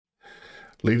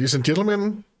Ladies and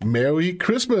gentlemen, Merry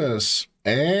Christmas!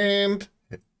 And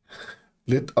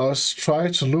let us try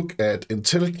to look at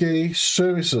IntelliJ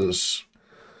Services.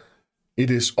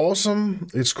 It is awesome,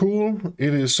 it's cool,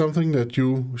 it is something that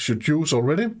you should use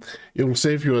already. It will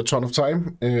save you a ton of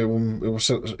time, it will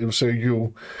save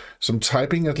you some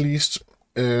typing at least.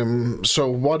 So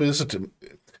what is it?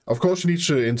 Of course you need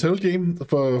to IntelliJ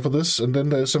for this, and then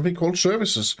there's something called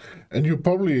services, and you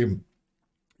probably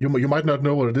you might not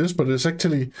know what it is, but it's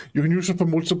actually, you can use it for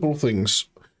multiple things.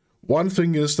 One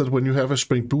thing is that when you have a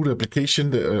Spring Boot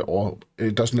application, or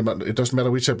it doesn't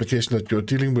matter which application that you're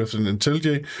dealing with in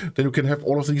IntelliJ, then you can have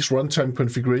all of these runtime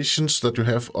configurations that you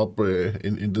have up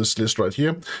in this list right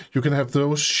here. You can have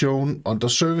those shown under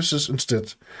services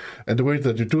instead. And the way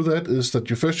that you do that is that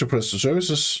you press the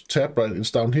services tab, right?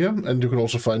 It's down here, and you can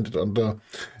also find it under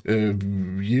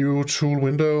view tool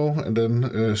window, and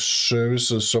then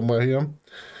services somewhere here.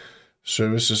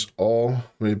 Services, or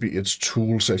maybe it's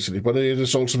tools actually, but it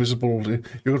is also visible. You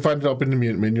can find it up in the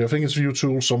menu. I think it's view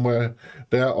tools somewhere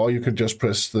there, or you can just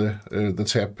press the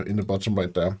tab in the bottom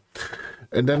right there.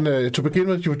 And then to begin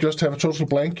with, you would just have a total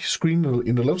blank screen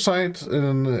in the left side,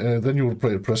 and then you would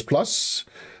press plus.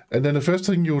 And then the first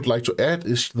thing you would like to add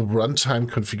is the runtime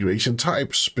configuration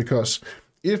types, because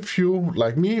if you,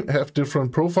 like me, have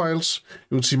different profiles,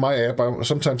 you will see my app.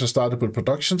 Sometimes I started with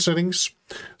production settings.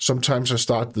 Sometimes I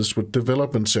start this with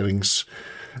development settings.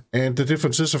 And the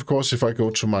difference is, of course, if I go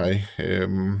to my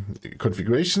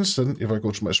configurations, then if I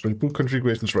go to my Spring Boot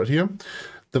configurations right here,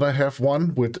 then I have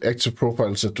one with active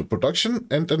profile set to production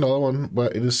and another one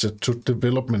where it is set to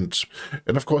development.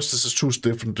 And of course, this is two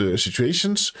different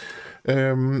situations.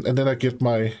 And then I get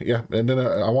my, and then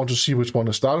I want to see which one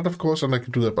is started, of course, and I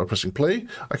can do that by pressing play.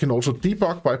 I can also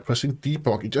debug by pressing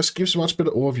debug. It just gives a much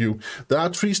better overview. There are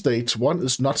three states. One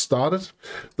is not started,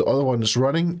 the other one is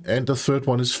running, and the third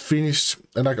one is finished.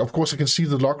 And of course, I can see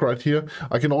the log right here.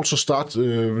 I can also start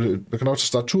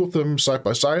two of them side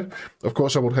by side. Of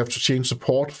course, I would have to change the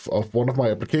port of one of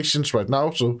my applications right now,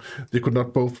 so they could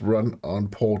not both run on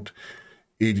port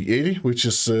 8080, which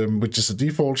is the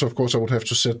default. So of course I would have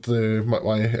to set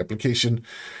my application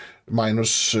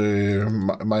minus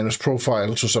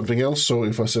profile to something else. So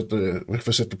if I set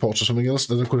the port to something else,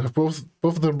 then I could have both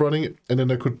of them running, and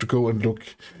then I could go and look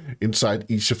inside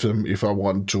each of them if I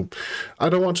want to. I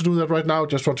don't want to do that right now.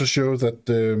 Just want to show that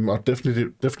I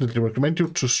definitely recommend you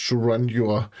to run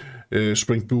your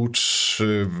Spring Boot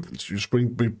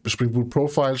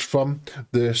profiles from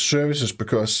the services,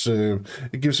 because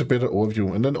it gives a better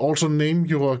overview. And then also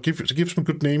give some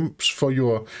good names for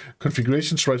your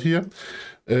configurations right here.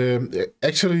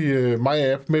 Actually, my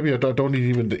app, maybe I don't need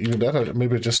even that.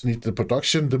 Maybe I just need the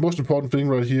production. The most important thing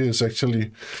right here is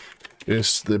actually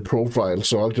the profile.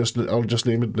 So I'll just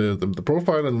name it the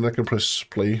profile, and then I can press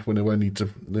play whenever I need to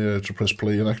press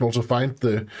play. And I can also find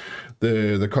the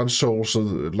console, so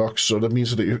the logs. So that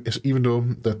means that even though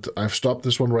that I've stopped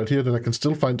this one right here, then I can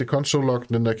still find the console log,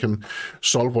 and then I can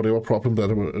solve whatever problem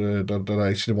that I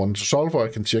actually want to solve, or I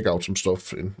can check out some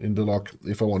stuff in the log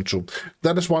if I want to.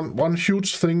 That is one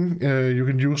huge thing you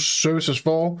can use services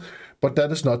for, but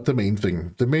that is not the main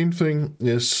thing. The main thing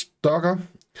is Docker.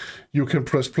 You can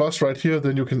press plus right here,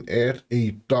 then you can add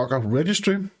a Docker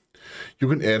registry. You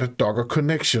can add a Docker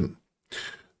connection.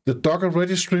 The Docker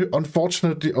registry,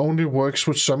 unfortunately, only works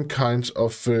with some kinds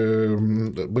of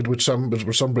with some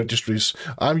registries.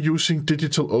 I'm using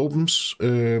DigitalOcean's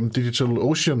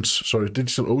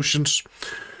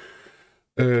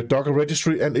Docker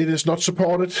registry, and it is not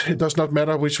supported. It does not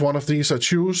matter which one of these I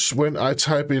choose. When I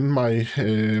type in my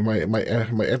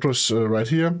address right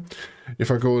here, if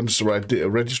I go and write the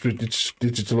registry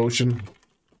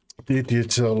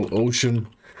DigitalOcean.com/code.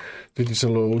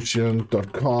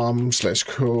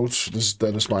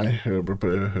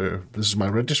 This is my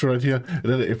registry right here. And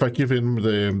then if I give in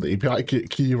the API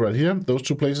key right here, those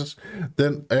two places,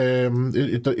 then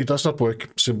it does not work.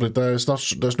 Simply, there's no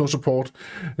support.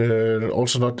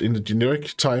 Also not in the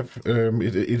generic type.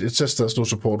 It says there's no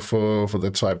support for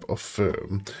that type of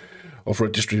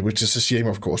registry, which is a shame,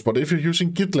 of course. But if you're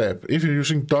using GitLab, if you're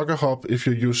using Docker Hub, if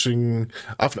you're using,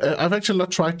 I've actually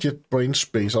not tried yet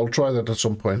Brainspace. I'll try that at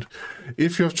some point.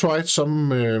 If you have tried some,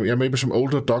 maybe some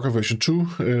older Docker version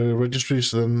 2 registries,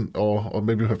 then, or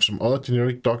maybe you have some other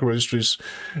generic Docker registries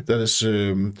that is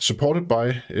supported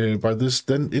by this,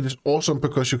 then it is awesome,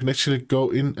 because you can actually go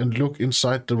in and look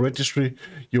inside the registry.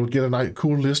 You'll get a nice,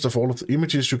 cool list of all of the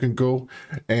images. You can go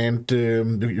and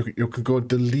you can go and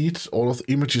delete all of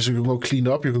the images, and you can somehow clean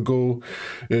up. You can go,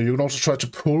 you can also try to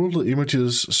pull the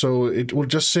images, so it will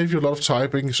just save you a lot of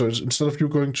typing. So instead of you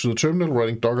going to the terminal,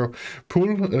 writing docker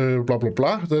pull, blah, blah,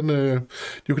 blah, then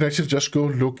you can actually just go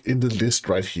look in the list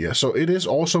right here. So it is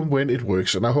awesome when it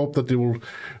works, and I hope that they will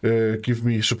give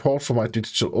me support for my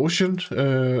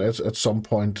DigitalOcean at some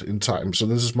point in time. So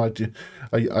this is my,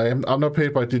 I'm not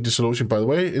paid by DigitalOcean, by the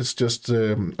way. It's just,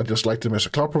 I just like them as a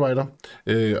cloud provider.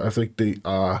 I think they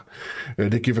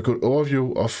give a good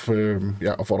overview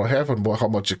of what I have and how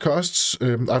much it costs.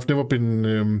 I've never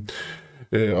been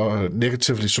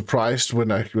negatively surprised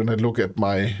when I look at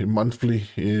my monthly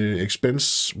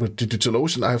expense with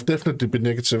DigitalOcean. I have definitely been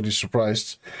negatively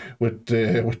surprised with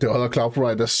the other cloud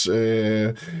providers,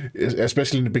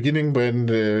 especially in the beginning when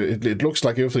it looks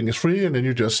like everything is free, and then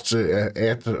you just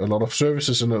add a lot of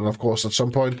services, and then of course at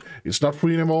some point it's not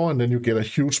free anymore, and then you get a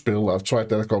huge bill. I've tried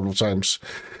that a couple of times.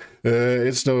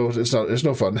 It's no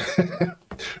fun.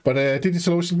 But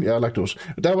DigitalOcean, yeah, I like those.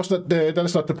 That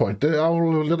is not the point.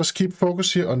 Let us keep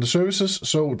focus here on the services.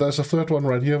 So there's a third one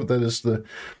right here. That is the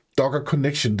Docker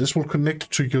connection. This will connect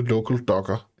to your local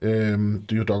Docker, to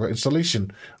your Docker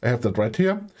installation. I have that right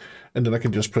here, and then I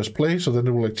can just press play. So then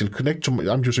it will actually connect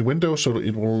to. I'm using Windows, so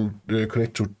it will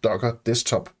connect to Docker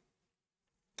desktop.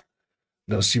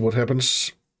 Let's see what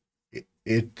happens.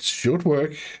 It should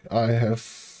work.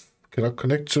 Cannot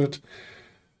connect to it.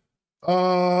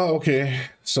 Okay,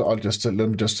 so I'll just let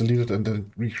me just delete it and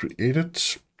then recreate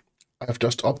it. I've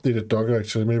just updated Docker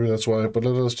actually, maybe that's why, but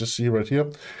let us just see right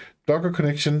here. Docker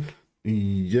connection,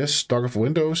 yes. Docker for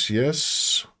Windows,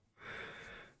 yes.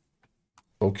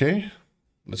 Okay,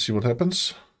 let's see what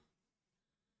happens.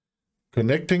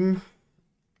 Connecting.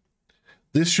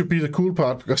 This should be the cool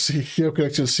part, because here you can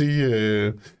actually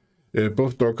see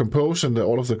both Docker Compose and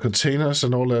all of the containers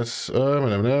and all that.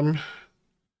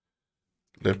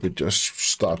 Let me just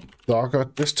start Docker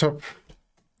desktop.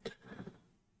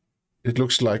 It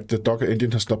looks like the Docker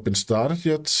engine has not been started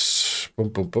yet. Boom,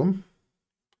 boom, boom.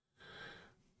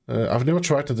 I've never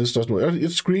tried that. This doesn't work.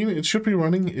 It's green. It should be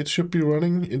running. It should be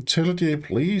running. IntelliJ,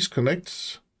 please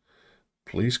connect.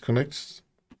 Please connect.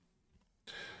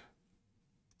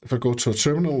 If I go to a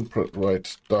terminal,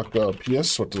 write Docker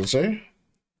PS, what does it say?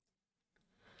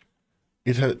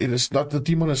 It is not, the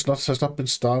daemon has not been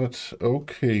started.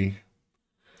 Okay.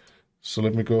 So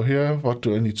let me go here. What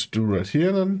do I need to do right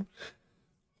here then?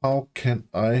 How can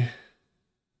I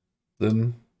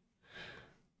then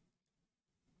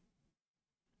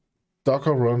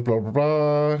Docker run blah blah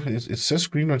blah? It says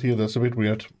green right here. That's a bit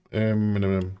weird. But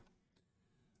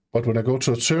when I go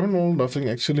to a terminal, nothing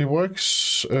actually works.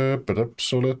 So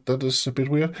that is a bit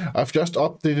weird. I've just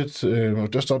updated.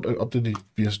 Updated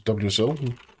via WSL.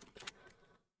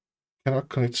 Cannot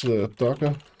connect to the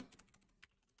Docker.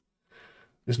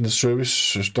 Isn't the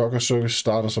service Docker service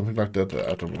start or something like that?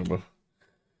 I don't remember.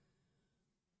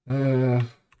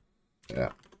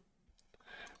 Yeah.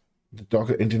 The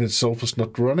Docker engine itself is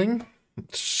not running.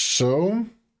 So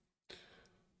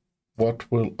what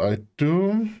will I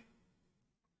do?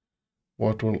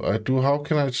 What will I do? How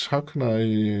can I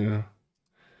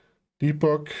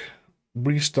debug?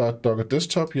 Restart Docker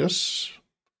desktop? Yes.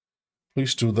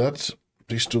 Please do that.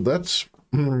 Please do that.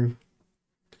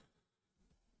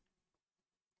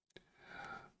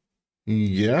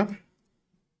 Yeah.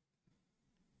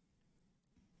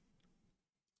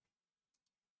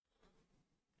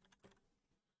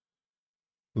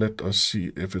 Let us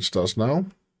see if it starts now.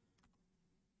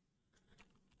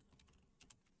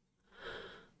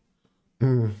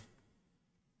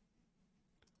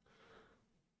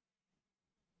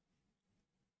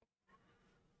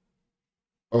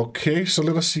 Okay, so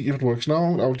let us see if it works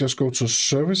now. I'll just go to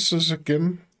services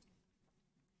again.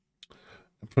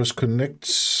 Press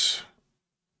connect.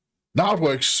 Now it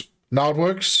works. Now it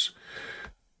works.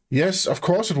 Yes, of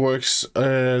course it works.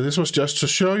 This was just to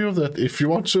show you that if you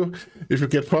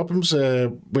get problems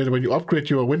when you upgrade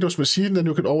your Windows machine, then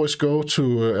you can always go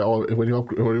to, or when you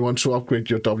want to upgrade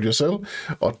your WSL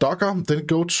or Docker, then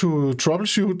go to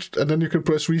troubleshoot, and then you can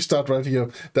press restart right here.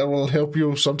 That will help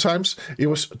you sometimes. It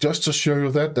was just to show you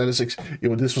that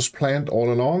this was planned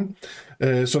all along.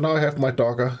 So now I have my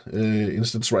Docker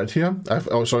instance right here. I have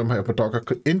my Docker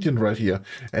engine right here.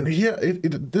 And here,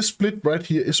 this split right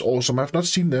here is awesome. I've not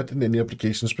seen that in any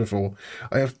applications before.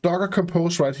 I have Docker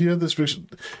Compose right here.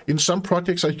 In some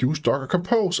projects I use Docker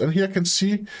Compose. And here I can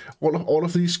see all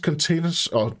of these containers,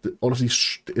 or all of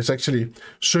these, it's actually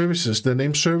services. They're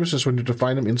named services when you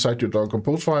define them inside your Docker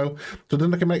Compose file. So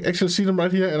then I can actually see them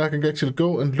right here, and I can actually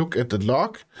go and look at the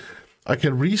log.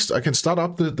 I can start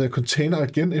up the container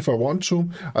again if I want to.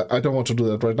 I don't want to do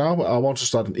that right now. I want to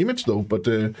start an image though, but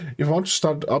if I want to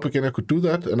start it up again, I could do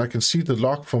that, and I can see the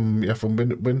log from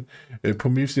when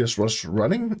Prometheus was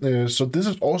running. So this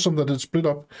is awesome that it's split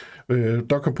up.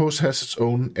 Docker Compose has its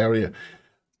own area.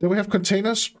 Then we have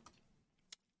containers.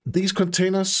 These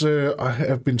containers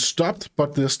have been stopped,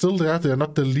 but they're still there. They're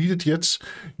not deleted yet.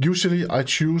 Usually I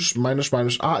choose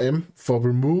 --rm for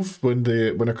remove when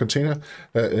a container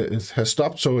it has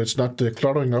stopped, so it's not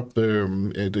cluttering up.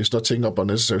 It's not taking up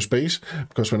unnecessary space,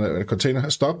 because when a container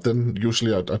has stopped, then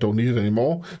usually I don't need it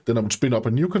anymore. Then I would spin up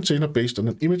a new container based on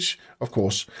an image, of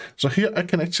course. So here I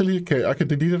can actually I can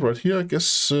delete it right here, I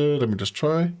guess. Let me just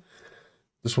try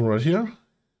this one right here.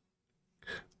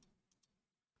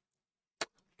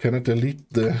 Can I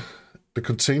delete the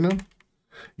container?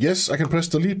 Yes, I can press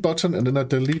the delete button and then I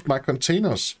delete my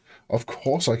containers. Of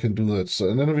course I can do that. So,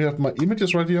 and then we have my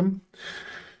images right here.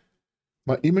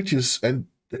 My images, and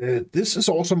this is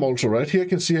awesome also, right? Here I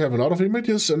can see I have a lot of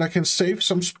images, and I can save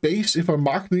some space if I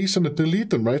mark these and I delete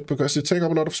them, right? Because they take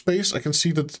up a lot of space. I can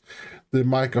see that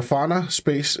my Grafana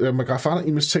space, my Grafana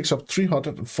image takes up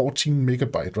 314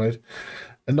 megabyte, right?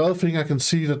 Another thing I can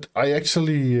see that I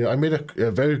made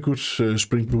a very good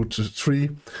Spring Boot 3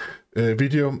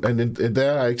 video, and in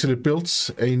there I actually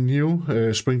built a new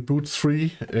Spring Boot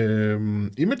 3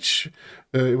 image.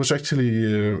 It was actually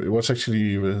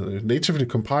natively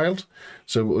compiled,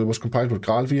 so it was compiled with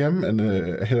GraalVM and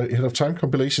ahead of time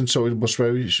compilation, so it was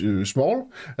very small,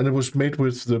 and it was made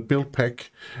with the build pack,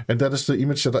 and that is the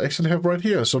image that I actually have right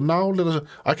here. So now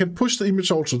I can push the image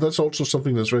also. That's also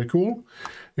something that's very cool.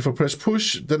 If I press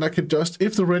push, then I can just,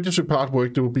 if the registry part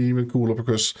worked, it would be even cooler,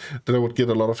 because then I would get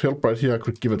a lot of help right here. I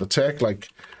could give it a tag like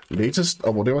latest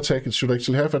or whatever tag it should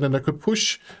actually have, and then I could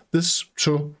push this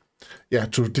to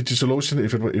DigitalOcean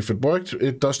if it worked.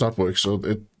 It does not work, so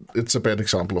it's a bad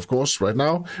example, of course, right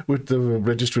now with the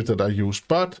registry that I use.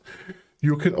 But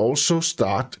you can also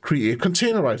start create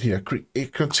container right here.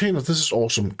 Create container. This is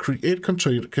awesome. Create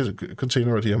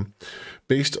container right here,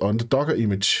 based on the Docker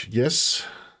image. Yes.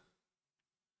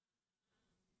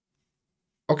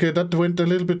 Okay, that went a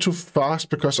little bit too fast,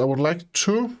 because I would like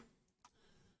to.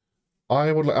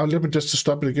 Let me just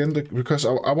stop it again, because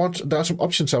there are some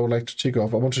options I would like to take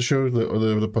off. I want to show you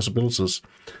the possibilities.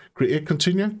 Create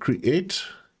container, create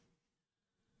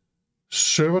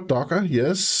server Docker.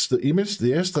 Yes, the image.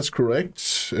 Yes, that's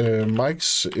correct.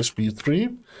 Mike's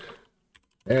SB3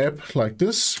 app like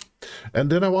this, and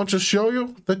then I want to show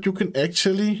you that you can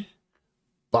actually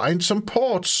bind some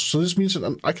ports. So this means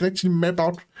that I can actually map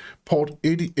out port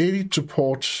 8080 to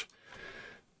port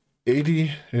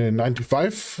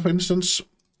 8095, for instance,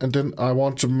 and then I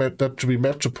want to map that to be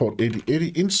mapped to port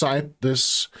 8080 inside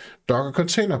this Docker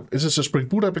container. This is a Spring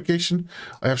Boot application.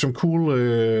 I have some cool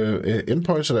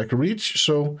endpoints that I can reach.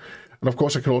 So, and of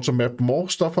course I can also map more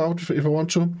stuff out if I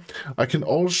want to. I can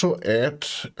also add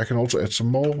some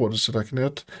more. What is it I can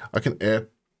add? I can add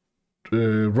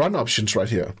run options right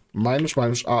here,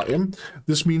 --rm.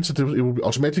 This means that it will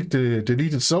automatically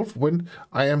delete itself when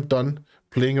I am done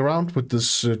playing around with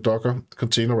this Docker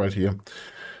container right here.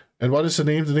 And what is the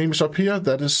name? The name is up here.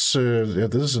 That is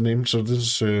this is the name. So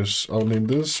this is, I'll name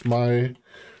this my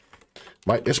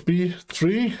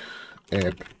SB3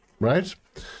 app, right?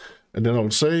 And then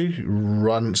I'll say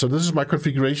run. So this is my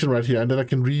configuration right here, and then I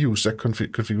can reuse that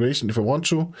configuration if I want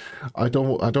to. I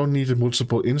don't need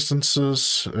multiple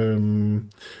instances. Don't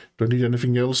need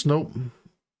anything else. No.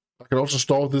 I can also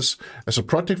store this as a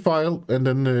project file, and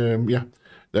then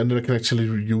then I can actually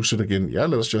use it again. Yeah,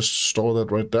 let's just store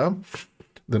that right there.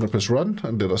 Then I press run,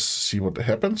 and let us see what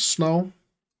happens now.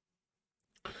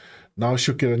 Now I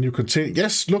should get a new container.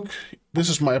 Yes, look, this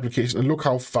is my application, and look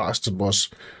how fast it was.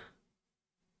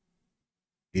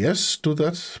 Yes, do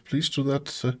that. Please do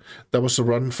that. That was the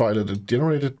run file that it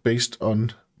generated based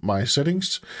on my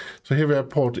settings. So here we have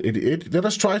port 8080. Let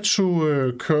us try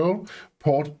to curl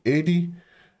port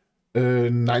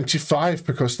 8095,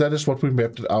 because that is what we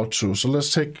mapped it out to. So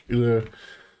let's take the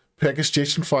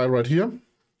package.json file right here.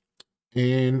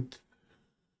 And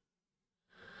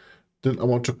then I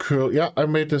want to curl. Yeah, I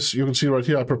made this. You can see right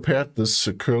here, I prepared this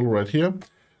curl right here.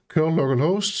 Curl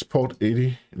localhost port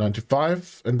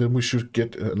 8095, and then we should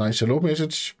get a nice hello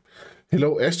message.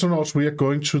 Hello astronauts, we are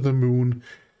going to the moon.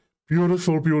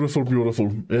 Beautiful, beautiful, beautiful.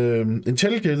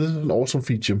 IntelliJ, this is an awesome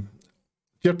feature.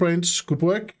 JetBrains, good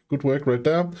work right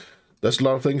there. There's a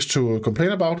lot of things to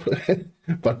complain about,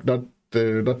 but not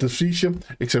this feature,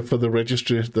 except for the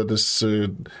registry that is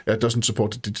it doesn't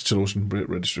support the DigitalOcean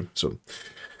registry. So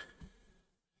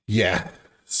yeah.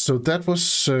 So that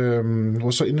was there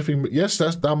anything? Yes,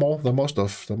 there are more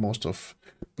stuff.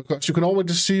 because you can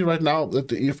already see right now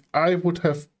that if I would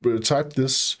have typed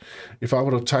this, if I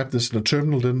would have typed this in a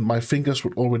terminal, then my fingers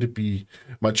would already be,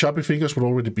 my choppy fingers would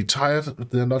already be tired.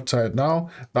 They're not tired now.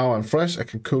 Now I'm fresh. I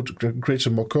can create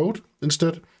some more code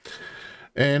instead.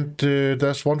 And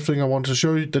there's one thing I want to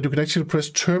show you, that you can actually press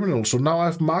terminal. So now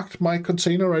I've marked my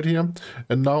container right here,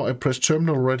 and now I press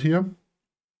terminal right here.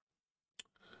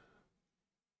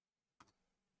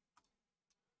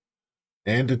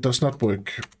 And it does not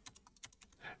work.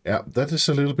 Yeah, that is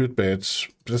a little bit bad.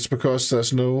 That's because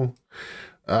there's no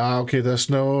okay, there's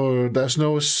no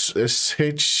sh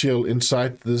shell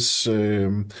inside this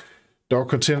Docker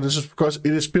container. This is because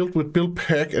it is built with build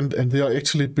pack, and they are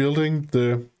actually building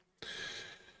the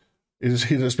it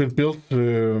has been built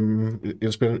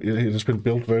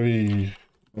very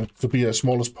to be as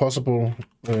small as possible,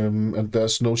 and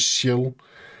there's no shell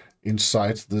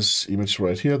inside this image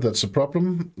right here. That's a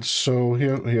problem. So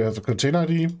here you have the container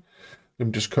ID. Let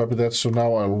me just copy that. So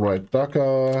now I'll write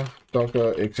docker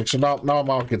XX. So now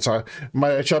I'll get tired.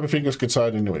 My choppy fingers get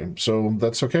tired anyway. So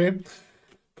that's okay,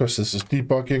 because this is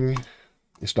debugging.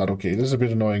 It's not okay. This is a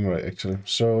bit annoying, right? Actually.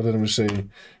 So then we say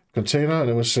container, and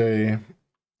then we say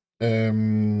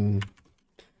then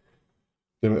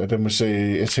we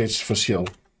say sh for shell.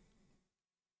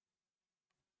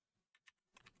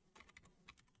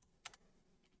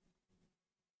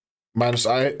 Minus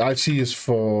IT is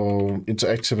for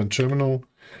interactive and terminal.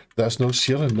 There's no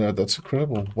shell in there. That's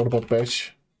incredible. What about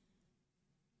bash?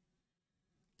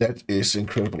 That is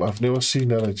incredible. I've never seen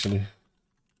that actually.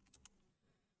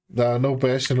 There are no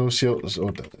bash and no shells.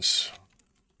 Oh, that is.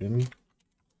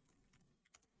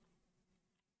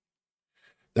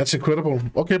 That's incredible.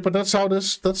 Okay, but that's how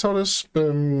this.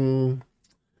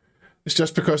 It's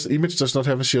just because the image does not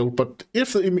have a shell. But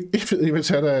if the image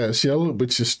had a shell,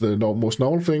 which is the most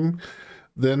normal thing,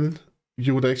 then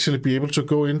you would actually be able to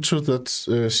go into that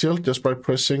shell just by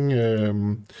pressing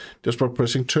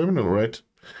terminal, right?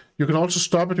 You can also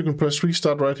stop it. You can press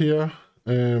restart right here.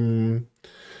 You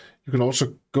can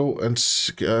also go and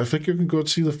I think you can go and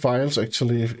see the files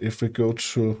actually. If we go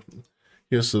to,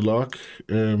 here's the log,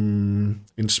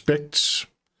 inspect.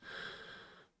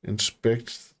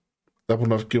 That will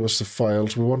not give us the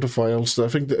files. We want the files. I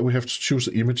think that we have to choose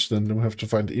the image. Then we have to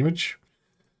find the image.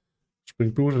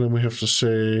 Spring Boot, and then we have to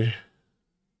say.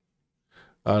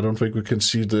 I don't think we can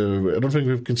see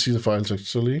the files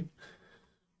actually.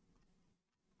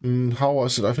 How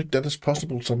was it? I think that is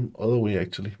possible some other way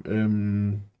actually.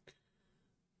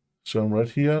 So I'm right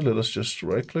here. Let us just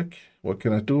right click. What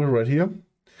can I do right here?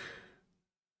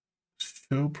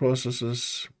 Show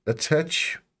processes.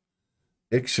 Attach.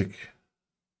 Exec.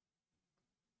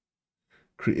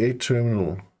 Create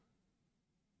terminal.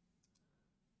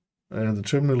 And the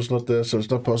terminal is not there, so it's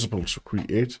not possible to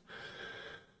create.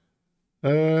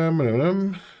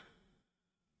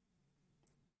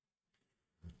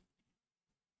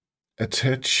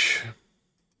 Attach.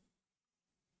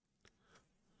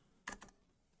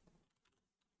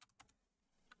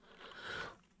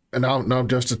 And now I'm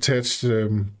just attached.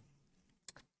 I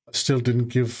still didn't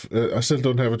give. I still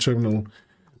don't have a terminal.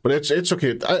 But it's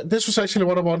okay. This was actually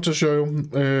what I wanted to show you.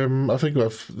 I think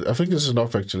this is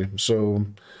enough actually. So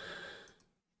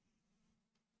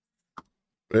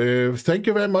thank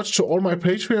you very much to all my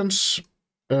patrons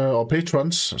or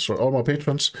patrons. Sorry, all my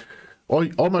patrons.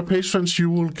 All my patrons, you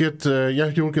will get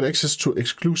access to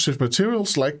exclusive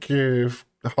materials like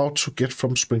how to get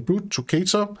from Spring Boot to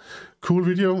Cater, cool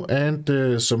video, and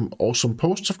some awesome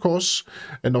posts, of course.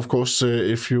 And of course,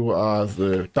 if you are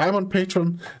the Diamond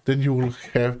patron, then you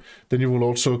will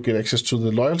also get access to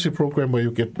the loyalty program where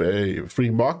you get a free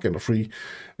mug and a free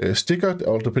sticker,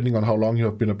 all depending on how long you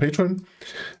have been a patron,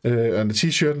 and a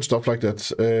t-shirt and stuff like that.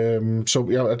 So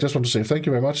yeah, I just want to say thank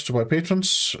you very much to my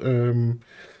patrons.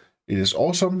 It is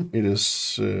awesome.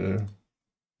 It's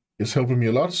helping me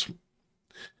a lot.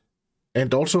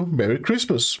 And also, Merry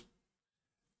Christmas.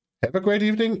 Have a great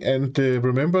evening. And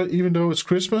remember, even though it's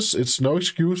Christmas, it's no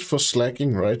excuse for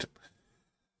slacking, right?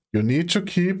 You need to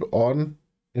keep on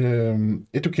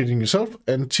educating yourself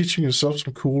and teaching yourself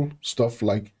some cool stuff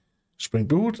like Spring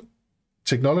Boot,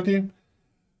 technology,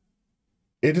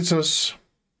 editors,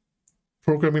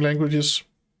 programming languages,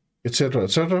 etc.,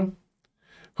 etc.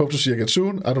 Hope to see you again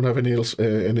soon. I don't have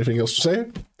anything else to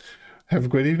say. Have a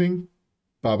great evening.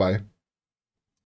 Bye-bye.